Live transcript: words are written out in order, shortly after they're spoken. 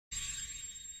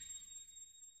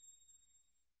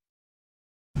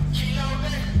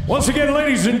Once again,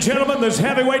 ladies and gentlemen, this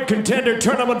heavyweight contender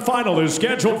tournament final is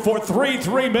scheduled for 3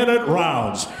 3-minute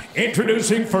rounds.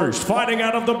 Introducing first, fighting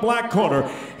out of the black corner,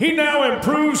 he now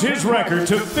improves his record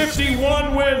to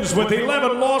 51 wins with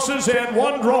 11 losses and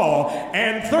 1 draw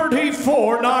and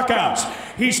 34 knockouts.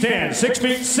 He stands 6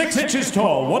 feet 6 inches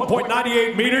tall,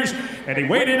 1.98 meters, and he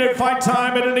weighed in at fight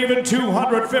time at an even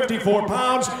 254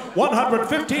 pounds,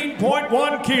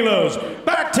 115.1 kilos.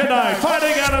 Back tonight,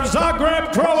 fighting out of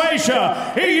Zagreb,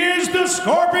 Croatia, he is the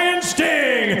Scorpion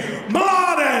Sting,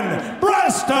 Mladen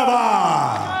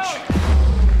Brestovac.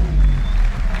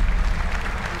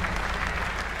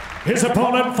 His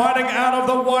opponent fighting out of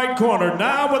the white corner,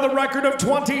 now with a record of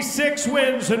 26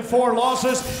 wins and 4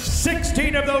 losses,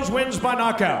 16 of those wins by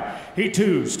knockout. He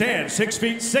too stands 6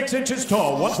 feet 6 inches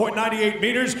tall, 1.98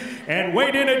 meters, and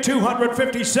weighed in at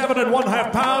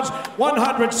 257.5 pounds,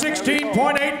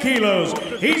 116.8 kilos.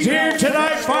 He's here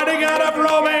tonight fighting out of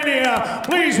Romania.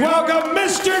 Please welcome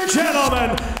Mr.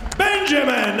 Gentleman,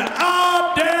 Benjamin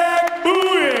Adegbuyi.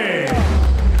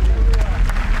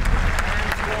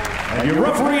 And your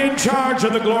referee in charge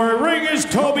of the Glory Ring is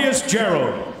Tobias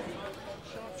Gerald.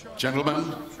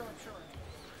 Gentlemen.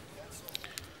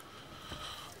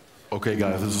 Okay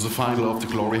guys, this is the final of the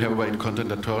Glory Heavyweight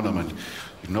Contender Tournament.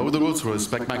 You know the rules,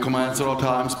 respect my commands at all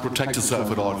times, protect yourself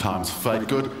at all times. Fight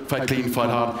good, fight clean, fight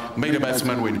hard, may the best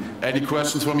man win. Any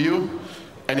questions from you?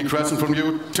 Any questions from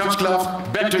you? Judge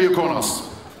Glove, back to your corners.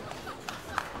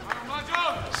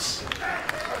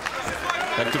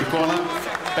 Back to the corner,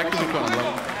 back to the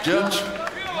corner. Judge,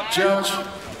 judge,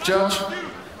 judge.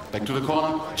 Back to the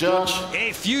corner, judge.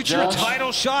 A future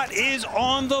title shot is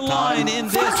on the line in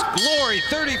this Glory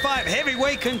 35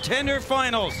 heavyweight contender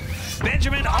finals.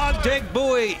 Benjamin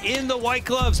Adegbuyi in the white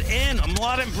gloves and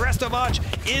Mladen Brestovac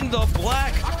in the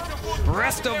black.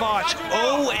 Brestovac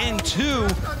 0-2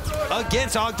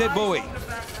 against Adegbuyi.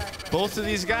 Both of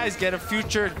these guys get a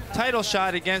future title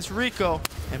shot against Rico,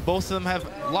 and both of them have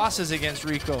losses against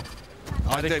Rico.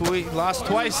 Adegbuyi lost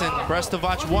twice and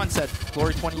Brestovac once at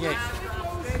Glory 28.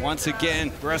 Once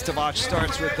again, Brestovac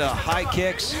starts with the high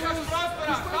kicks.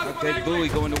 Adegbuyi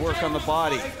going to work on the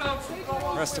body.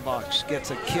 Brestovac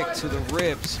gets a kick to the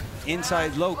ribs.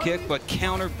 Inside low kick, but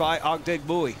countered by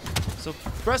Adegbuyi. So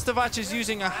Brestovac is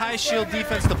using a high shield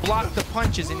defense to block the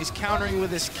punches, and he's countering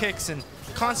with his kicks and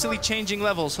constantly changing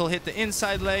levels. He'll hit the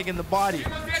inside leg and the body.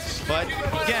 But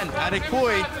again,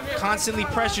 Adegbuyi constantly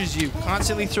pressures you,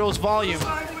 constantly throws volume,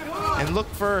 and look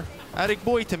for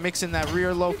Adegbuyi to mix in that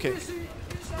rear low kick.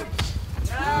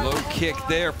 Low kick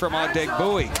there from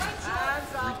Adegbuyi.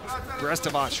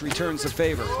 Brestovac returns the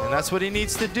favor. And that's what he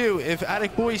needs to do. If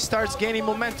Adegbuyi starts gaining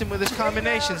momentum with his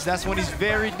combinations, that's when he's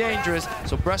very dangerous.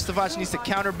 So Brestovac needs to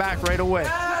counter back right away.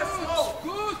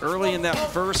 Early in that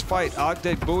first fight,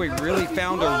 Adegbuyi really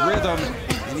found a rhythm,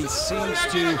 and he seems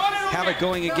to have it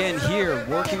going again here,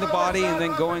 working the body and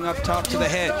then going up top to the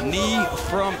head. Knee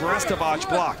from Brestovac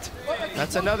blocked.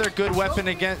 That's another good weapon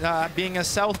against being a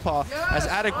southpaw. As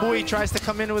Adegbuyi tries to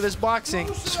come in with his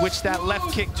boxing, switch that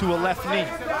left kick to a left knee.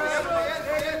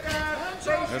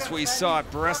 That's what we saw.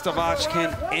 Brestovac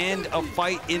can end a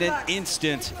fight in an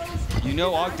instant. You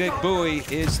know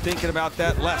Adegbuyi is thinking about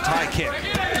that left high kick.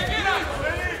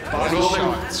 Body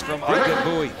shots from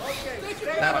Adegbuyi.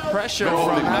 That pressure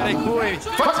from Adegbuyi is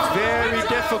very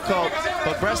difficult,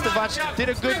 but Brestovac did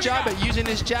a good job at using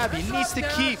his jab. He needs to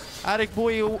keep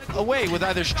Adegbuyi away with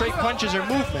either straight punches or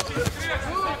movement.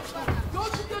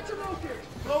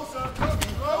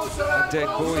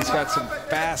 Adegbuyi's got some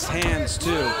fast hands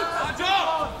too.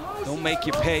 Don't make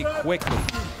you pay quickly.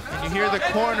 And you hear the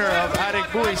corner of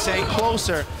Adegbuyi saying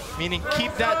closer, meaning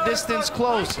keep that distance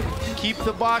close. Keep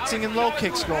the boxing and low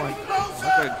kicks going.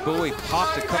 Adegbuyi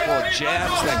popped a couple of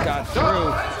jabs that got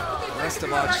through.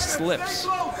 Brestovac slips.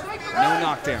 No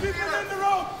knockdown.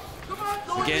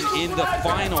 Again, in the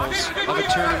finals of a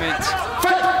tournament,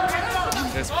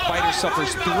 this fighter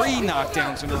suffers 3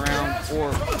 knockdowns in a round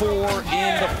or 4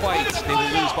 in the fight. They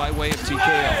will lose by way of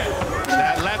TKO.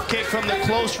 That left kick from the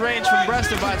close range from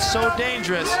Brestovac is so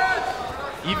dangerous.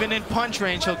 Even in punch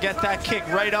range, he'll get that kick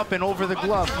right up and over the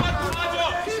glove.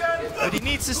 But he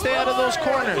needs to stay out of those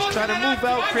corners. Try to move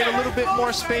out, create a little bit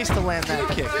more space to land that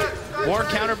kick. Or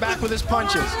counter back with his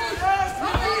punches.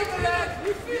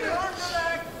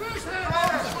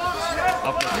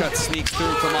 Uppercut sneaks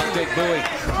through from Adegbuyi.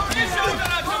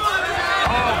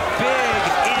 Oh, big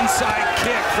inside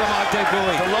kick from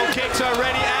Adegbuyi. The low kicks are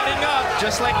already adding up,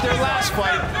 just like their last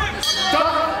fight.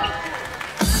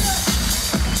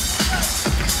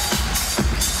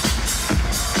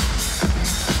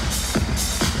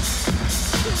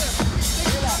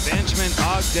 tournament.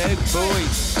 Adegbuyi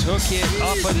took it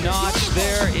up a notch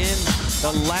there in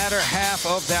the latter half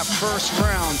of that first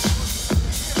round.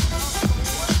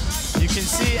 You can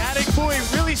see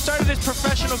Adegbuyi really started his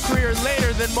professional career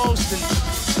later than most,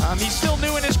 and he's still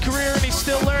new in his career and he's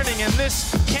still learning, and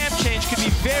this camp change could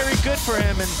be very good for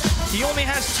him. And he only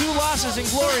has 2 losses in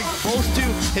Glory, both to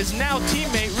his now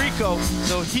teammate Rico.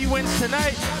 So he wins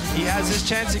tonight, he has his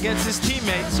chance against his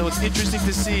teammate. So it's interesting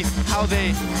to see how they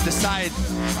decide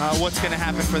what's going to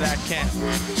happen for that camp.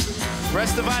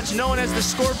 Brestovac, known as the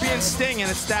Scorpion Sting, and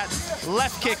it's that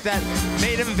left kick that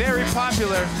made him very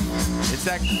popular. It's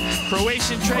that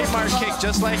Croatian trademark kick,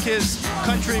 just like his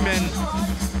countryman,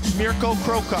 Mirko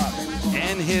Krokop.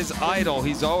 And his idol,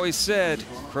 he's always said,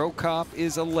 Krokop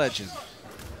is a legend.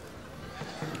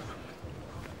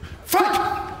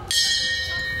 Fight!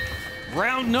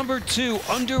 Round number 2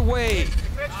 underway.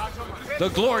 The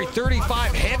Glory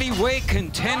 35 Heavyweight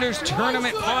Contenders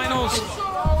Tournament Finals.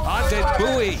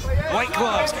 Adegbuyi, white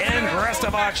gloves, and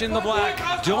Brestovac in the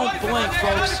black. Don't blink,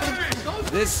 folks.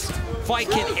 This fight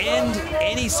can end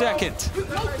any second.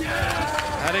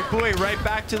 Adegbuyi right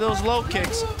back to those low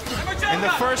kicks. In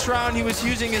the first round, he was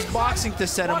using his boxing to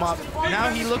set him up. Now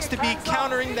he looks to be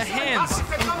countering the hands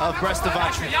of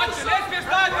Brestovac.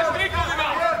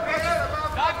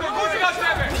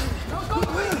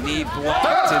 Knee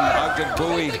blocked, and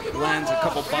Adegbuyi lands a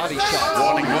couple body shots.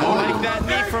 I like that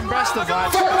knee from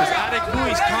Brestovac, because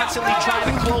Adegbuyi's constantly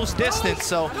trying to close distance,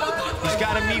 so he's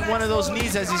got to meet one of those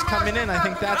knees as he's coming in. I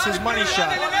think that's his money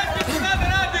shot.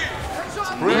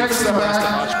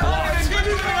 Brestovac blocked.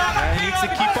 He needs to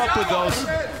keep up with those.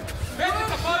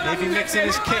 Maybe mixing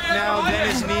his kick now, then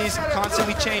his knees,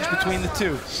 constantly change between the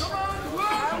two.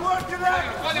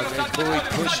 Adegbuyi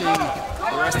pushing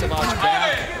Brestovac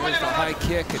back. There's the high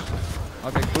kick, and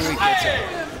Adegbuyi gets it.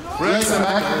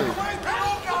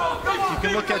 You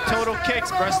can look at total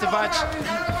kicks. Brestovac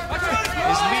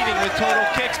is leading with total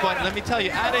kicks, but let me tell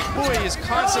you, Adegbuyi is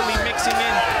constantly mixing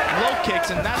in low kicks,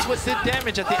 and that's what did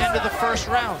damage at the end of the first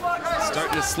round.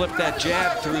 Starting to slip that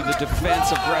jab through the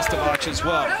defense of Brestovac as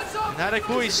well. And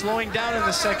Adegbuyi slowing down in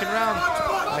the second round.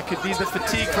 That could be the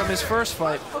fatigue from his first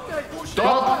fight.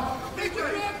 Stop!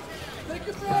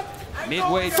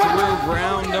 Midway through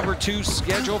round number 2,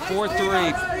 scheduled for 3.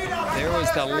 There was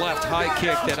the left high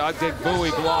kick that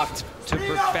Adegbuyi blocked to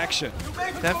perfection.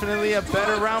 Definitely a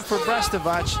better round for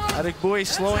Brestovac. Adegbuyi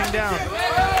slowing down.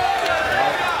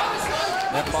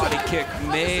 That body kick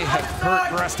may have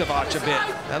hurt Brestovac a bit.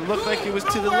 That looked like it was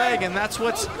to the leg, and that's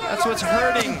what's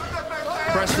hurting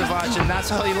Brestovac, and that's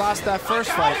how he lost that first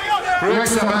fight.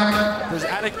 Does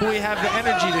Adegbuyi have the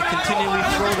energy to continually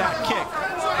throw that kick?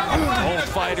 Both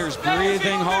fighters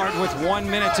breathing hard with 1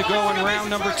 minute to go in round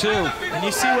number 2. And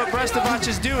you see what Brestovac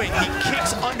is doing. He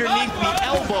kicks underneath the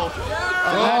elbow of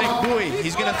Adegbuyi.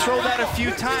 He's going to throw that a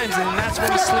few times, and that's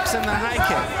when he slips in the high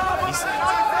kick.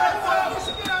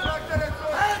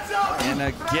 And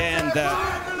again,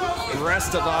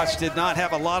 Brestovac did not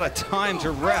have a lot of time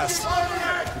to rest.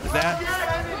 That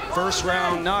first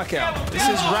round knockout. This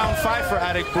is round 5 for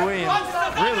Adegbuyi,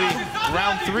 and really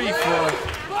round 3 for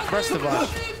Brestovac.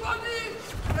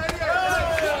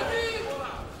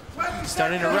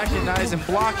 Starting to recognize and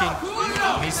blocking.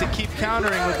 Needs to keep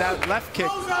countering with that left kick.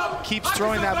 Keeps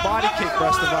throwing that body kick,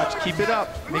 Brestovac. Keep it up.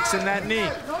 Mixing that knee.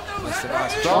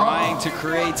 Brestovac trying to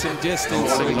create some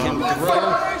distance so he can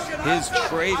throw his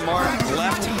trademark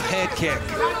left head kick.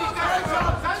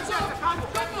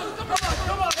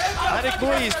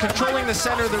 Adegbuyi is controlling the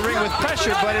center of the ring with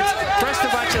pressure, but it's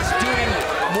Brestovac that's doing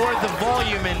more of the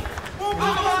volume and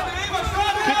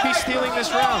could be stealing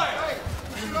this round.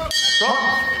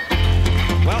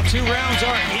 Well, 2 rounds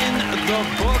are in the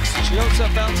books.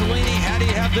 Joseph Valtellini, how do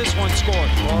you have this one scored?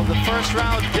 Well, the first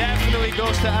round definitely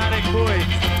goes to Adegbuyi.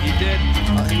 He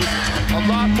was a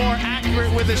lot more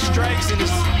accurate with his strikes and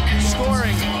his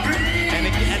scoring. And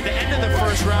at the end of the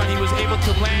first round, he was able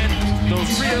to land those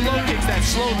rear low kicks that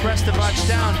slowed Brestovac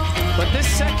down. But this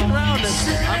second round,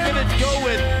 I'm going to go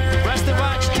with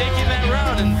Brestovac taking that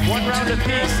round and 1 round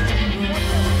apiece.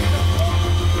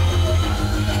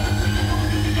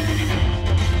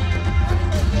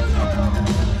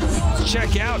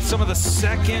 Check out some of the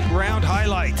second round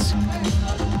highlights.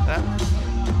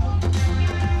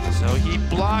 So he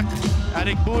blocked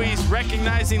Adegbuyi's,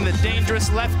 recognizing the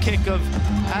dangerous left kick of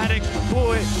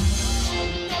Adegbuyi.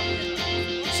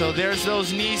 So there's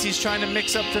those knees. He's trying to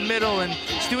mix up the middle, and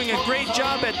he's doing a great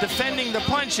job at defending the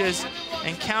punches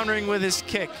and countering with his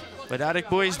kick. But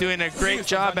Adegbuyi is doing a great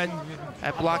job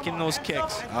at blocking those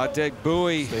kicks.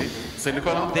 Adegbuyi,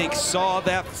 I think, saw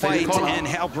that fight and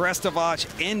how Brestovac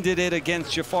ended it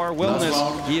against Jafar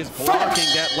Wilness. He is blocking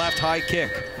that left high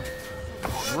kick.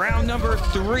 Round number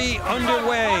 3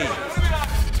 underway.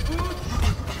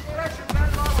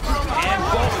 And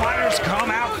both fighters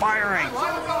come out firing.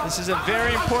 This is a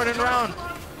very important round.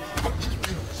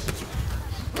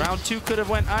 Round 2 could have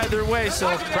went either way, so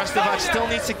Brestovac still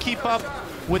needs to keep up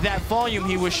with that volume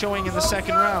he was showing in the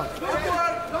second round.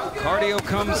 Cardio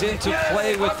comes into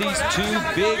play with these two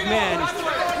big men.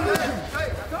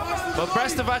 But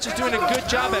Brestovac is doing a good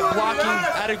job at blocking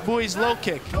Adegbuyi's low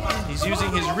kick. He's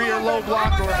using his rear low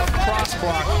block or a cross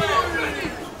block.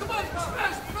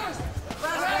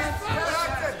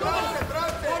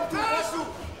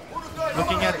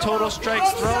 Looking at total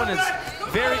strikes thrown, it's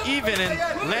very even, and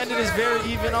landed is very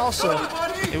even also.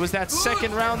 It was that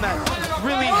second round that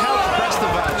really helped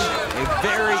Brestovac. A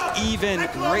very even,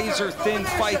 razor-thin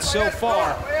fight so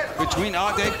far between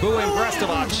Adegbuyi and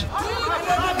Brestovac.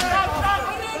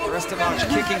 Brestovac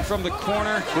kicking from the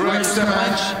corner. Right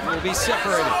punch will be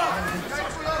separated.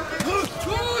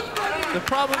 The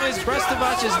problem is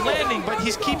Brestovac is landing, but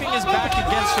he's keeping his back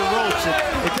against the ropes.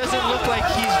 It doesn't look like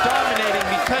he's dominating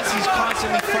because he's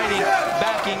constantly fighting,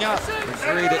 backing up.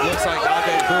 Agreed, it looks like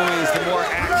Adegbuyi is the more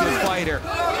active fighter.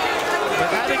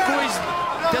 But Adegbuyi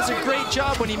does a great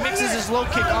job when he mixes his low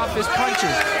kick off his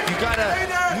punches. You gotta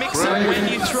mix it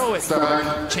when you throw it.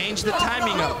 Change the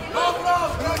timing up.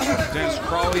 Dennis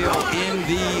Cardio in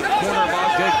the corner of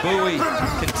Adegbuyi.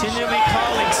 Continually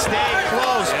calling, stay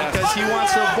close, because he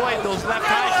wants to avoid those left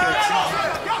high kicks.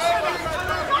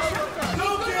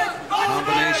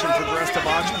 Combination for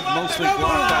Brestovac, mostly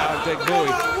blocked by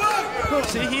Adegbuyi.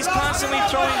 See, he's constantly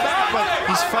throwing back, but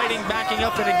he's fighting, backing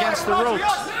up and against the ropes.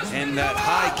 And that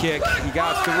high kick, he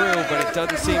got through, but it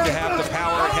doesn't seem to have the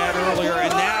power it had earlier.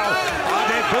 And now,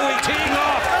 Adegbuyi teeing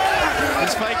off.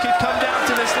 This fight could come down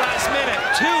to this last minute.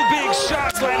 Two big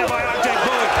shots landed by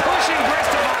Adegbuyi, pushing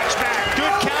Brestovac back.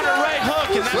 Good counter right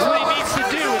hook, and that's what he needs to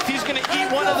do. If he's gonna eat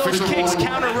one of those kicks,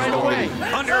 counter right away.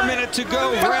 Under a minute to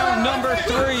go, round number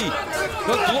 3.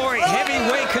 The Glory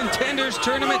Heavyweight Contenders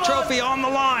Tournament Trophy on the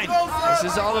line. This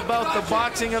is all about the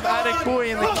boxing of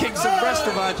Adegbuyi and the kicks of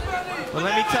Brestovac. But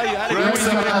let me tell you, Adegbuyi's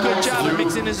doing a good job of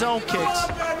mixing his own kicks.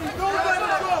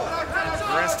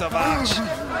 Brestovac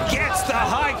gets the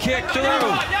high kick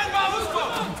through.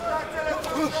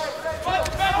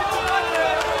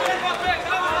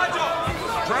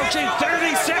 Approaching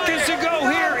 30 seconds to go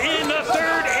here in the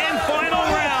 3rd and final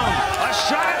round. A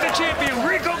shot at the champion,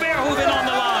 Rico Verhoeven on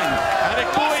the line.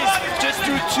 Adegbuyi's just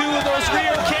threw 2 of those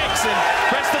rear kicks, and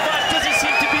Brestovac doesn't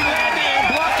seem to be landing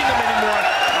and blocking them anymore.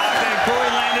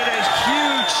 Adegbuyi landed a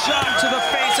huge shot to the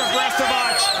face of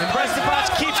Brestovac. And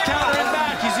Brestovac keeps countering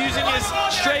back. He's using his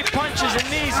straight punches and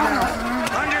knees now.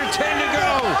 Under 10 to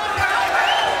go.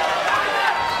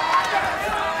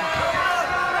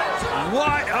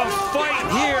 What a fight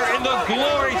here in the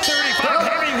Glory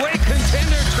 35 Heavyweight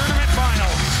Contender Tournament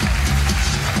Finals.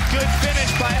 Good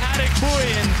finish by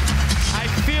Adegbuyi, and I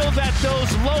feel that those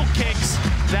low kicks,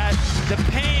 that the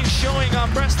pain showing on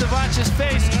Brestovac's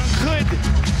face could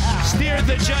steer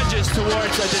the judges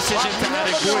towards a decision to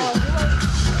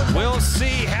Adegbuyi. We'll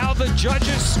see how the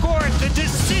judges score it. The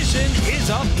decision is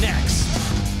up next.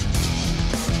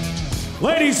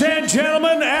 Ladies and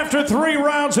gentlemen, after 3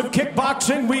 rounds of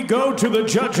kickboxing, we go to the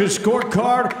judges'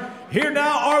 scorecard. Here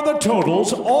now are the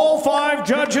totals. All 5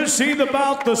 judges see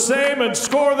about the same and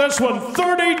score this one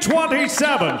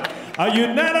 30-27. A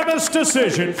unanimous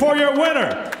decision for your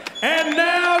winner. And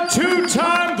now,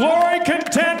 2-time Glory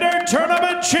Contender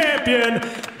Tournament Champion,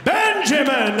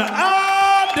 Benjamin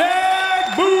Adegbuyi.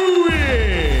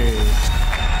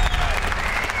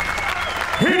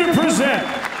 Here to present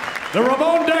the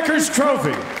Ramon Deckers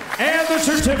Trophy and the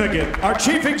certificate, our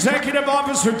Chief Executive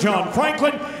Officer, John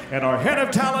Franklin, and our Head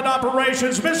of Talent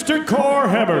Operations, Mr. Cor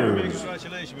Hemmers.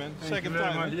 Congratulations, man. Second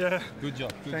time. Yeah. Good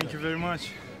job. Thank you very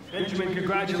much. Benjamin,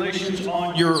 congratulations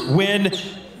on your win.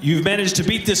 You've managed to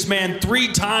beat this man 3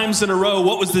 times in a row.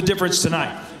 What was the difference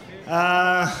tonight?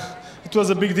 It was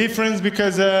a big difference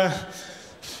because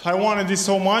I wanted this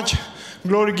so much.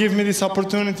 Glory gave me this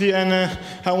opportunity, and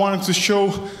I wanted to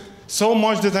show so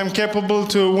much that I'm capable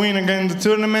to win again the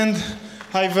tournament.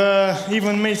 I've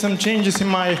even made some changes in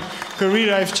my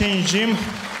career. I've changed gym.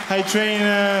 I train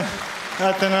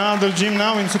at another gym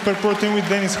now in Super Protein with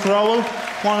Dennis Crowell,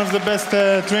 one of the best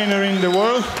trainer in the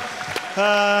world.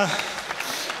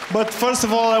 But first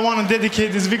of all, I want to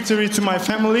dedicate this victory to my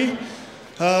family.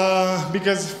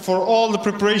 because for all the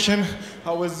preparation,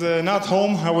 I was not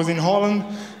home. I was in Holland,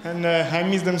 and I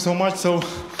missed them so much. So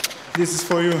this is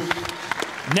for you.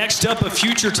 Next up, a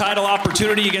future title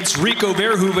opportunity against Rico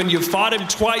Verhoeven. You've fought him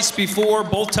twice before.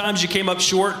 Both times you came up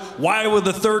short. Why will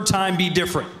the third time be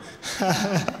different?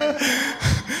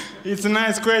 It's a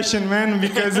nice question, man,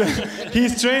 because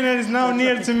his trainer is now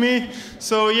near to me.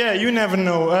 So yeah, you never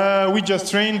know. We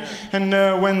just train, and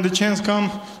when the chance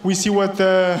comes, we see what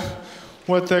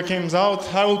comes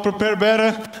out. I will prepare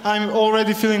better. I'm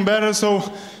already feeling better, so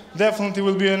definitely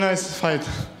will be a nice fight.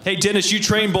 Hey, Dennis, you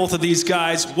train both of these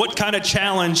guys. What kind of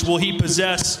challenge will he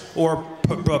possess or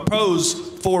pose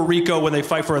for Rico when they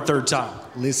fight for a third time?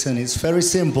 Listen, it's very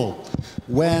simple.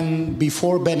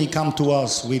 Before Benny come to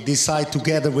us, we decide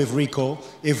together with Rico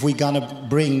if we're gonna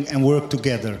bring and work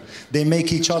together. They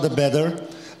make each other better.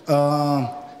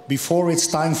 Before it's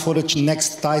time for the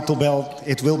next title belt,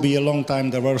 it will be a long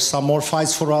time. There are some more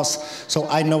fights for us, so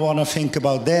I don't want to think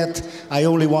about that. I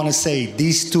only want to say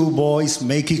these two boys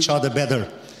make each other better.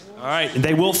 All right, and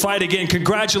they will fight again.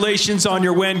 Congratulations on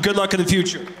your win. Good luck in the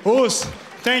future. Oos,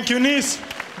 thank you, Nis.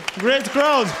 Great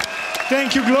crowd.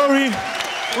 Thank you, Glory.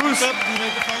 Oos.